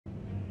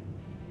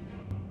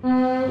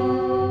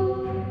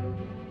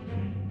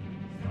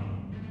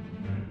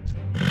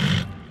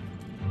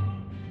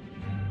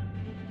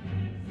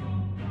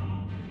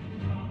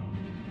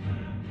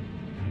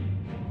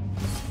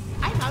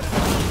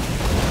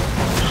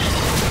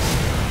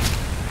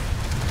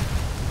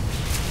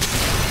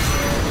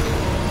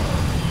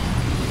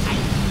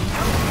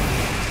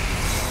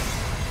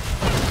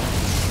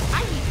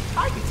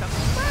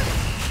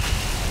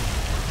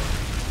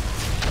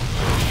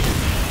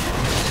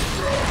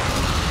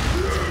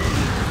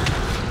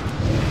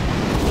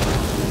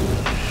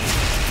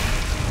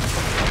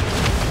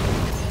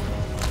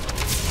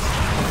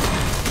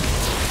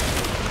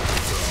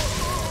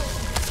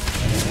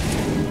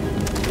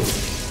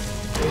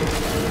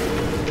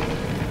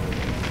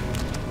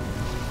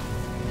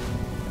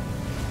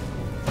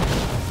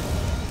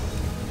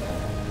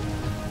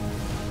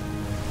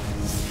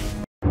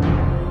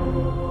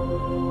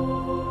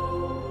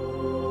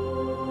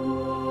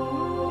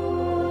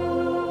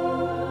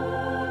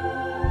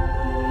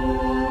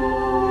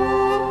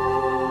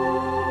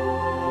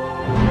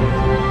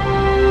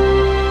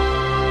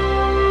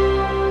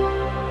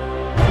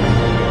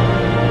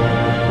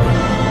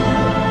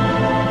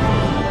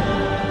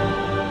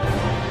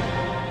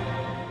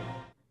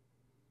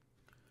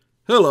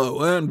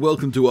Hello and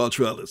welcome to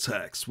Archvelder's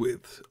Hacks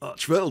with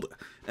Archvelder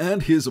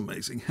and his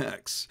amazing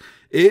hacks.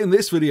 In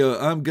this video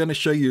I'm going to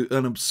show you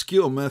an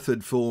obscure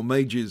method for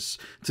mages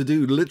to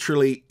do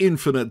literally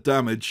infinite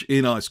damage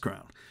in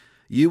Icecrown.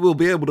 You will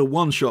be able to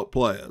one-shot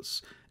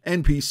players,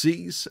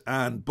 NPCs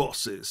and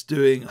bosses,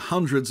 doing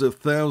hundreds of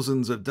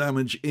thousands of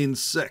damage in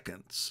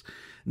seconds.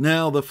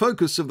 Now the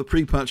focus of the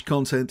pre-patch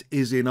content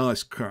is in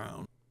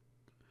Icecrown.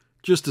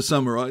 Just to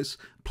summarise,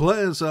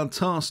 players are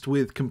tasked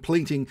with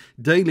completing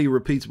daily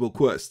repeatable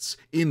quests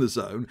in the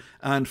zone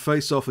and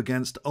face off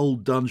against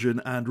old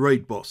dungeon and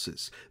raid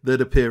bosses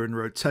that appear in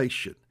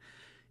rotation,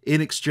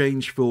 in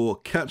exchange for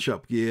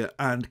catch-up gear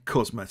and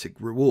cosmetic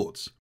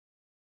rewards.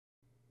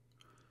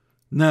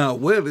 Now,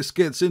 where this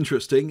gets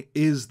interesting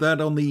is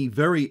that on the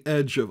very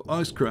edge of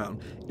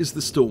Icecrown is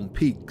the Storm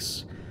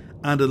Peaks,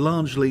 and a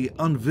largely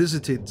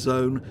unvisited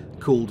zone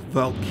called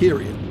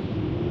Valkyrian.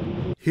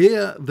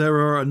 Here, there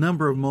are a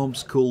number of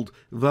mobs called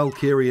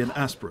Valkyrian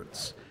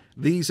aspirants.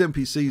 These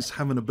NPCs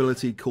have an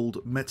ability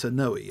called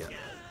Metanoia.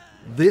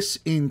 This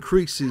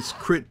increases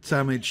crit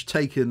damage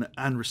taken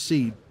and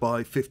received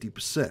by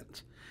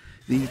 50%.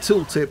 The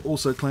tooltip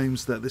also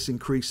claims that this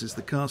increases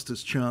the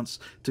caster's chance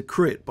to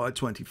crit by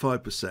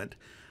 25%.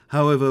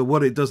 However,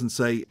 what it doesn't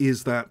say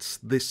is that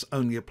this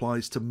only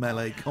applies to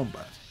melee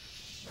combat.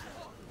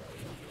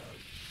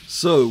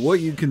 So what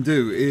you can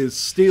do is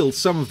steal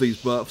some of these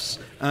buffs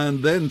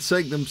and then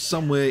take them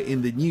somewhere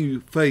in the new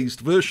phased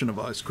version of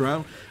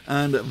Icecrown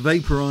and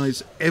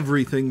vaporize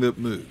everything that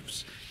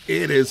moves.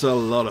 It is a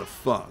lot of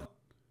fun.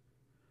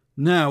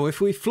 Now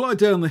if we fly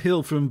down the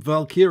hill from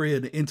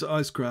Valkyrian into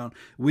Icecrown,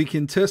 we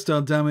can test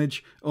our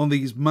damage on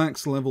these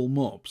max level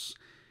mobs.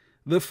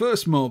 The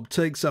first mob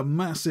takes a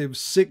massive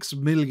 6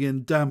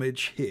 million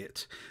damage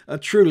hit, a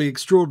truly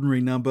extraordinary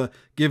number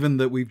given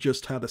that we've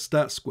just had a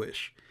stat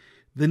squish.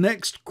 The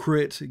next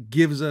crit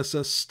gives us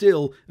a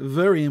still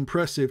very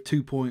impressive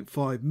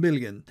 2.5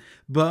 million,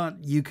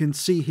 but you can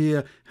see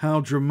here how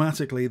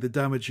dramatically the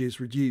damage is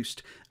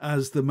reduced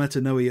as the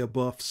Metanoia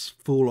buffs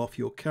fall off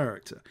your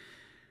character.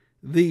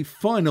 The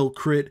final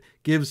crit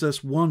gives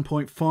us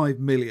 1.5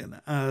 million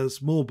as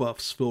more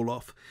buffs fall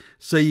off,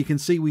 so you can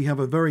see we have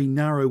a very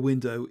narrow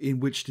window in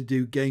which to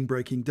do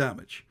game-breaking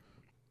damage.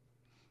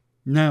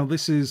 Now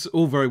this is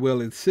all very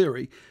well in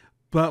theory,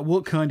 but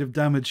what kind of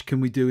damage can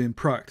we do in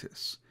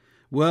practice?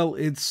 Well,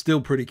 it's still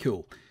pretty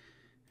cool.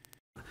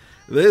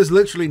 There's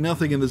literally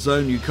nothing in the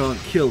zone you can't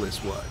kill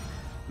this way.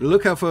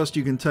 Look how fast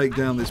you can take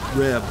down this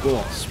rare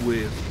boss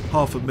with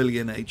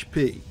 500,000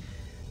 HP.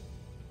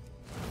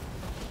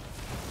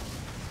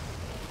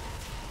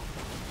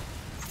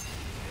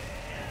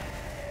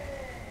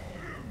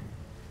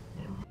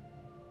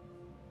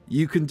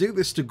 You can do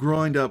this to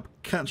grind up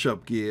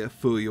catch-up gear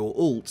for your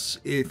ults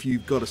if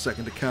you've got a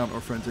second account or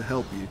a friend to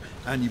help you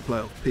and you play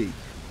off P.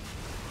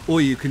 Or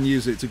you can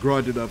use it to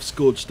grind enough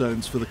Scourge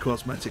Stones for the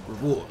cosmetic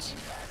rewards.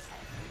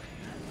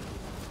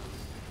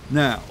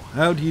 Now,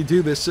 how do you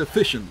do this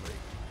efficiently?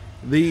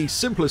 The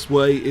simplest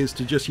way is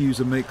to just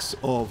use a mix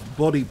of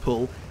body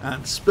pull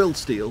and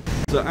spellsteal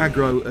to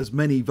aggro as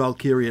many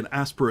Valkyrian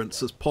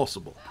aspirants as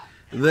possible,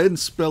 then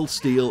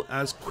spellsteal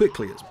as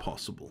quickly as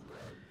possible.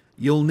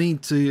 You'll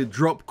need to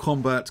drop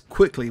combat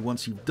quickly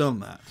once you've done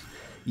that.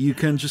 You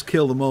can just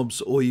kill the mobs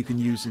or you can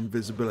use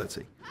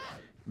invisibility.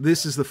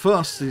 This is the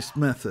fastest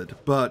method,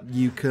 but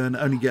you can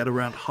only get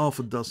around half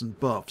a dozen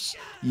buffs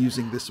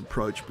using this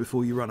approach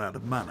before you run out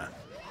of mana.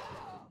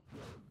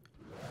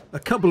 A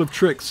couple of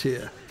tricks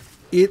here.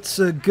 It's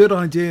a good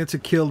idea to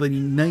kill the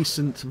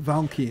nascent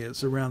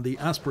Valkyrs around the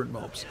aspirant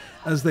mobs,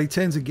 as they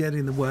tend to get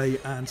in the way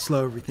and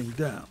slow everything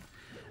down.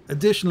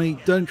 Additionally,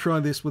 don't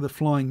try this with a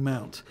flying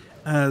mount,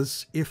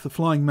 as if the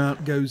flying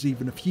mount goes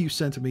even a few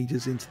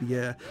centimeters into the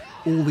air,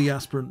 all the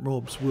aspirant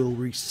mobs will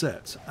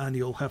reset and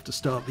you'll have to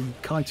start the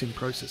kiting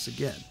process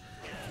again.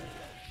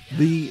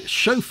 The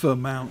chauffeur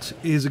mount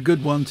is a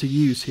good one to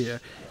use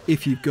here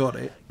if you've got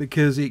it,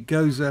 because it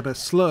goes at a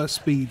slower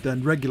speed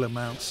than regular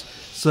mounts,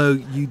 so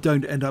you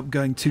don't end up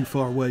going too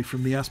far away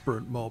from the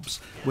aspirant mobs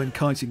when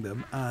kiting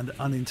them and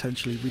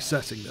unintentionally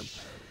resetting them.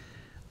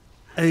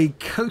 A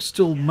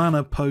coastal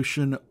mana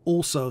potion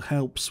also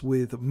helps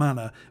with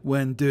mana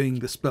when doing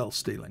the spell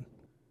stealing.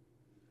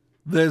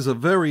 There's a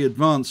very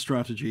advanced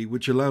strategy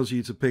which allows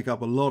you to pick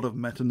up a lot of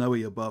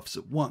metanoia buffs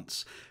at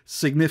once,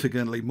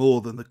 significantly more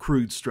than the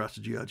crude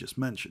strategy I just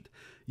mentioned.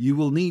 You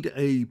will need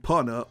a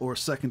partner or a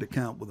second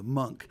account with a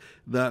monk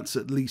that's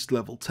at least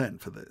level 10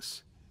 for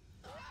this.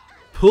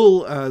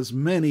 Pull as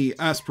many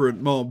aspirant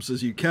mobs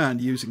as you can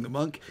using the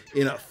monk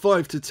in a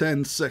 5 to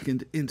 10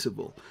 second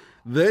interval.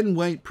 Then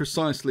wait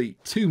precisely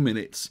 2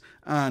 minutes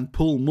and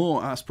pull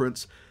more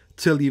aspirants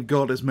till you've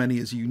got as many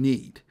as you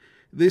need.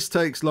 This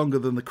takes longer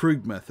than the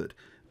crude method,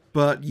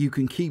 but you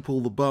can keep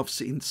all the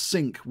buffs in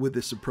sync with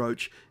this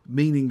approach,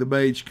 meaning the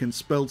mage can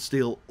spell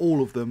steal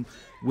all of them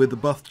with the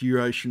buff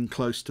duration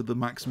close to the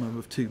maximum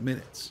of 2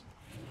 minutes.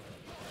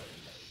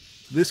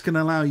 This can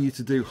allow you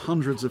to do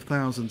hundreds of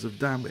thousands of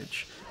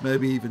damage,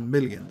 maybe even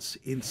millions,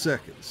 in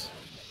seconds.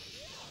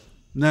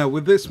 Now,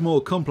 with this more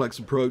complex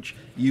approach,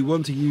 you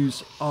want to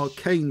use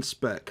arcane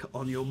spec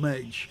on your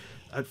mage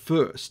at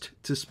first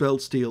to spell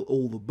steal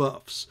all the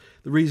buffs.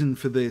 The reason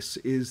for this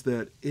is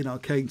that in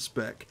arcane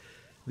spec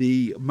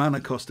the mana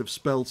cost of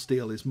spell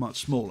steal is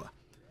much smaller.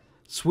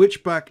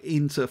 Switch back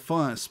into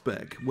fire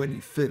spec when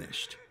you've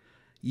finished.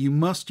 You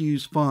must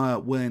use fire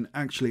when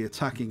actually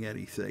attacking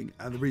anything,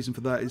 and the reason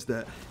for that is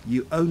that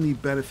you only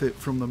benefit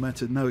from the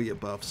metanoia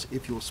buffs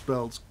if your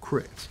spells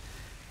crit,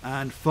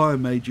 and fire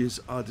mages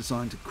are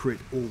designed to crit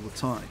all the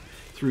time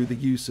through the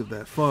use of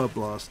their fire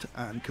blast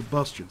and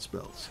combustion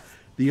spells.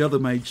 The other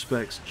mage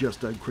specs just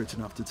don't crit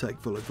enough to take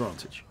full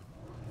advantage.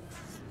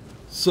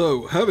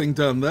 So, having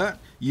done that,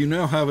 you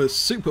now have a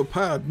super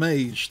powered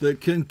mage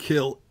that can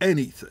kill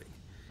anything.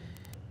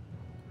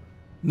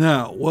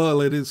 Now,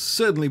 while it is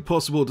certainly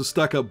possible to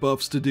stack up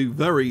buffs to do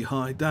very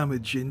high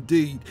damage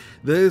indeed,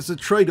 there's a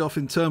trade-off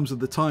in terms of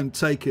the time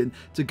taken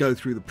to go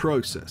through the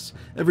process.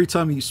 Every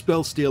time you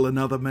spell steal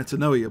another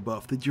metanoia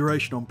buff, the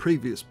duration on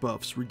previous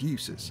buffs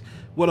reduces.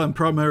 What I'm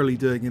primarily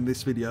doing in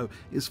this video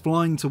is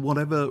flying to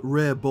whatever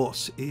rare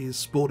boss is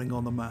spawning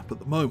on the map at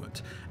the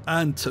moment,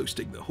 and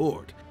toasting the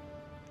horde.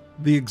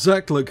 The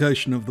exact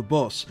location of the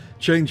boss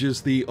changes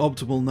the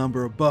optimal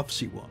number of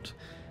buffs you want.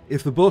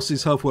 If the boss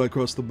is halfway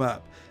across the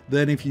map,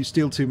 then if you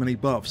steal too many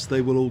buffs,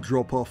 they will all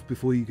drop off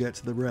before you get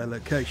to the rare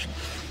location,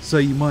 so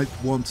you might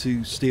want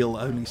to steal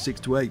only 6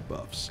 to 8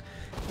 buffs.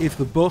 If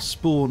the boss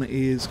spawn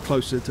is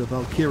closer to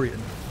Valkyrian,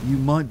 you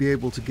might be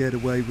able to get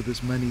away with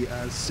as many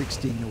as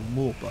 16 or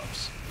more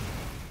buffs.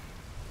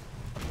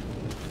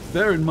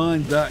 Bear in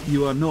mind that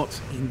you are not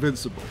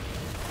invincible.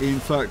 In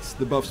fact,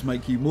 the buffs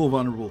make you more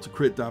vulnerable to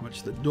crit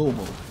damage than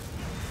normal.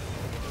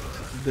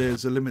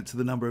 There's a limit to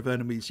the number of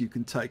enemies you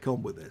can take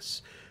on with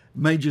this.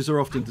 Mages are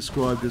often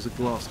described as a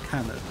glass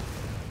cannon.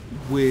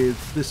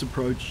 With this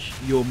approach,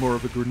 you're more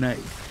of a grenade.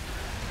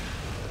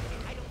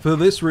 For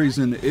this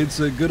reason, it's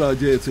a good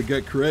idea to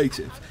get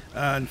creative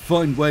and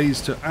find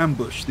ways to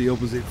ambush the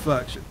opposite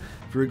faction.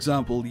 For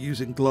example,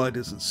 using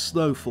gliders and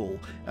snowfall,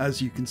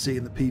 as you can see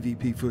in the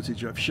PvP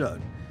footage I've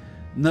shown.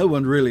 No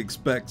one really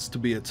expects to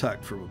be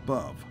attacked from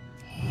above.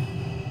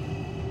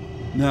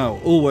 Now,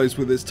 always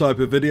with this type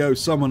of video,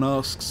 someone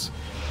asks,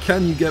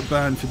 can you get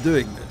banned for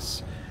doing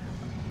this?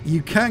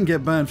 You can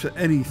get banned for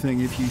anything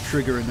if you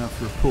trigger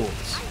enough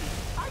reports.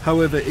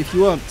 However, if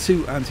you aren't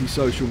too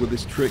antisocial with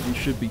this trick, you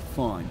should be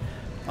fine.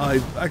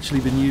 I've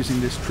actually been using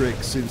this trick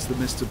since the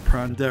Mr.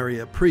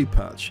 Pandaria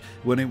pre-patch,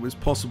 when it was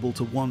possible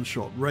to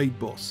one-shot raid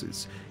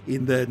bosses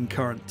in their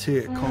current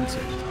tier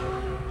content.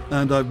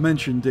 And I've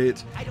mentioned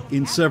it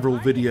in several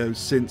videos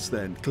since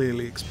then,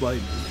 clearly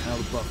explaining how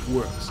the buff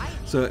works.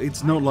 So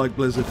it's not like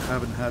Blizzard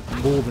haven't had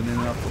more than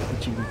enough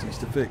opportunities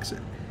to fix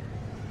it.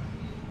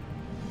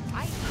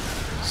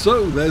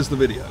 So there's the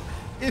video.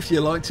 If you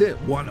liked it,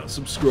 why not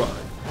subscribe?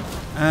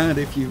 And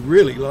if you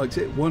really liked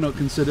it, why not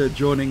consider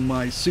joining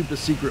my super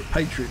secret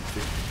Patreon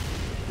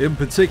feed? In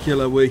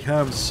particular, we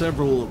have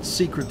several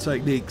secret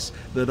techniques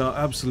that are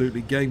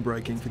absolutely game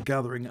breaking for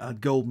gathering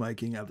and gold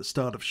making at the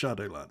start of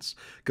Shadowlands.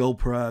 Gold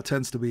per hour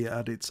tends to be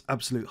at its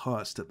absolute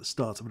highest at the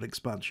start of an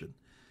expansion.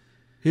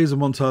 Here's a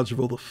montage of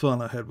all the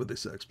fun ahead with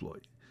this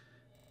exploit.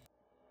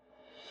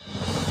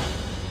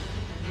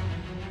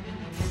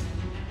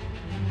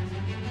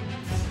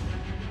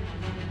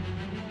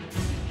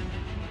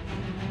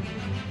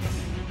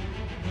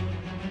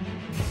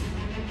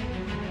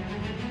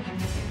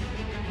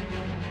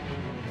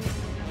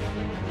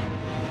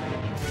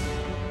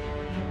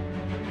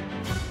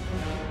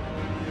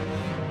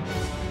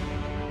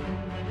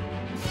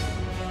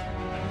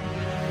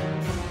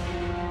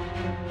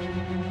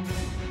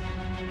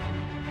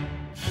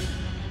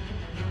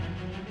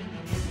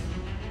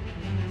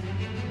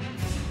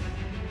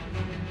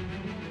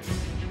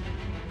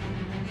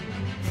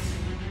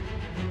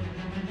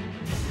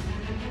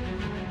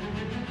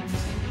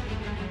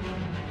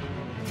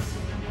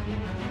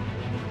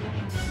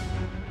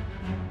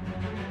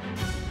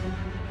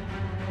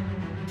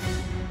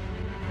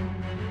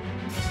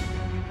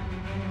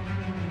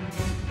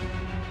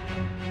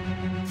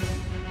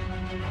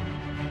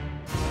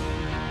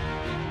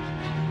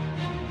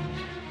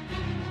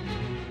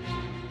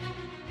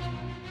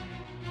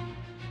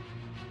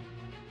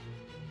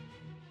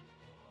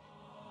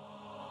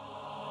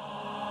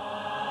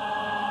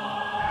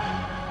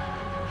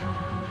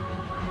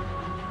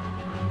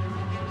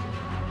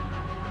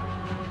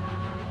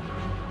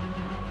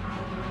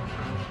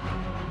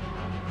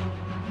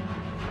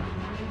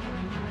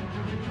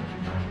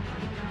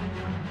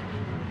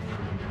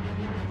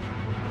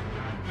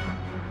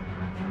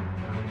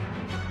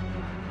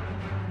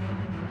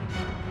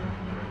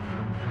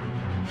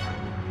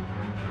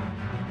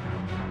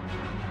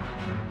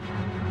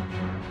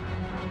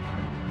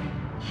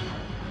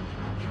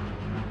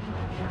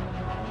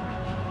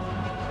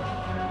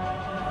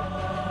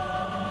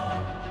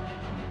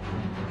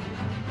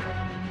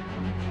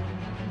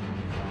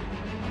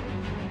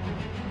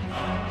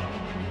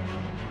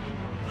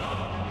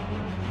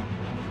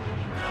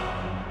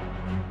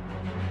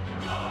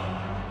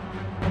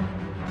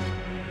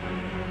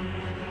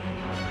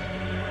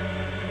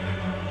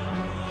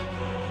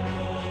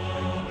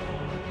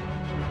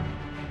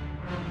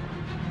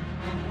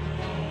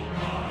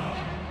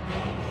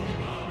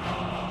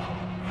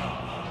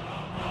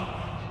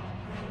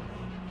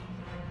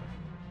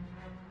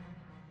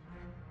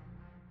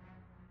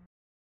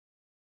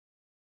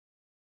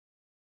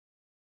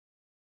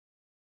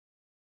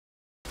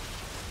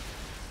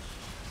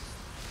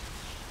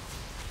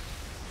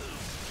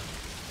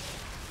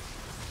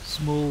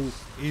 small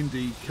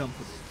indie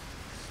company.